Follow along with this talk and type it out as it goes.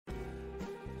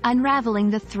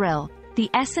Unraveling the thrill, the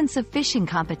essence of fishing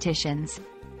competitions.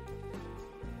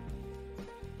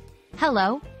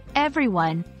 Hello,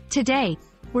 everyone. Today,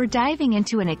 we're diving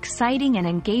into an exciting and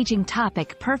engaging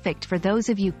topic perfect for those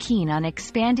of you keen on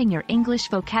expanding your English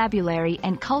vocabulary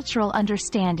and cultural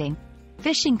understanding: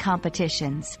 fishing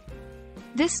competitions.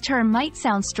 This term might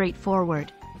sound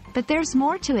straightforward, but there's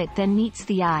more to it than meets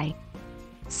the eye.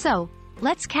 So,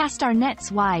 let's cast our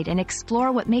nets wide and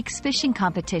explore what makes fishing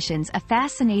competitions a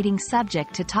fascinating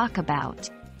subject to talk about.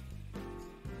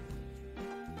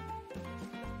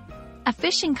 A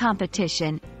fishing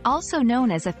competition, also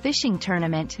known as a fishing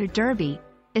tournament or derby,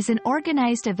 is an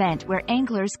organized event where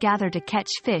anglers gather to catch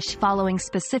fish following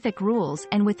specific rules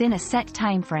and within a set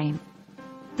time frame.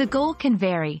 The goal can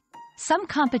vary. Some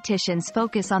competitions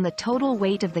focus on the total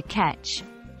weight of the catch,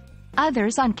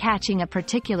 others on catching a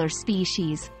particular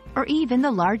species, or even the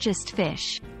largest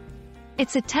fish.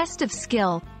 It's a test of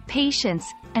skill, patience,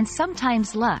 and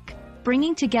sometimes luck,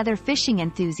 bringing together fishing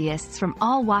enthusiasts from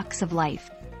all walks of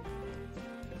life.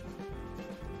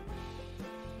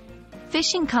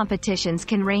 Fishing competitions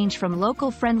can range from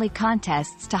local-friendly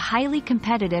contests to highly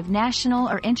competitive national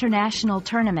or international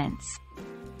tournaments.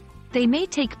 They may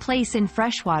take place in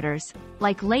freshwaters,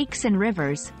 like lakes and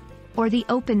rivers, or the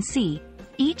open sea,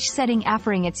 each setting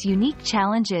offering its unique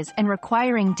challenges and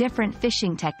requiring different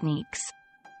fishing techniques.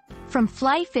 From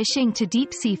fly fishing to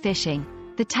deep-sea fishing,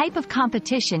 the type of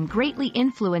competition greatly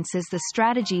influences the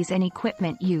strategies and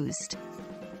equipment used.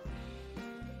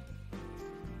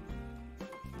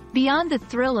 Beyond the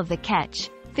thrill of the catch,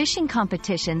 fishing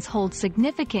competitions hold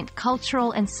significant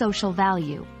cultural and social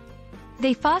value.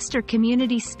 They foster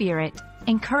community spirit,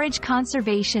 encourage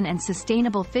conservation and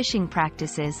sustainable fishing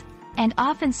practices, and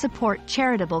often support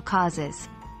charitable causes.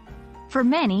 For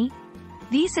many,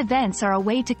 these events are a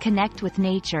way to connect with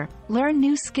nature, learn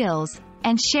new skills,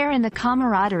 and share in the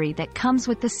camaraderie that comes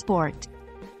with the sport.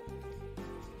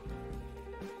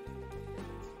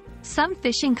 Some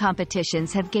fishing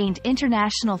competitions have gained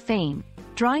international fame,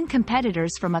 drawing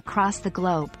competitors from across the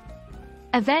globe.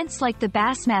 Events like the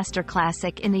Bassmaster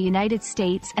Classic in the United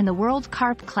States and the World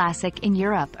Carp Classic in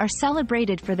Europe are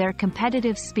celebrated for their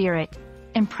competitive spirit,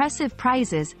 impressive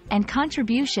prizes, and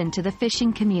contribution to the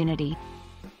fishing community.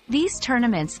 These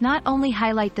tournaments not only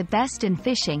highlight the best in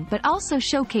fishing but also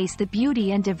showcase the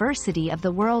beauty and diversity of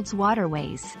the world's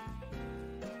waterways.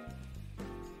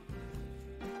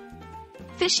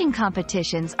 Fishing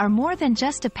competitions are more than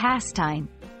just a pastime.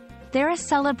 They're a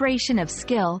celebration of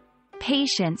skill,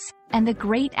 patience, and the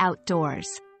great outdoors.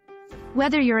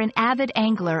 Whether you're an avid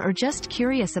angler or just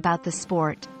curious about the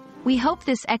sport, we hope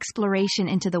this exploration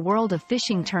into the world of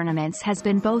fishing tournaments has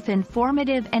been both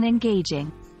informative and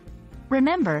engaging.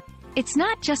 Remember, it's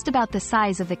not just about the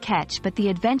size of the catch but the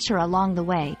adventure along the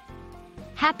way.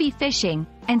 Happy fishing,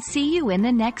 and see you in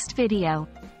the next video.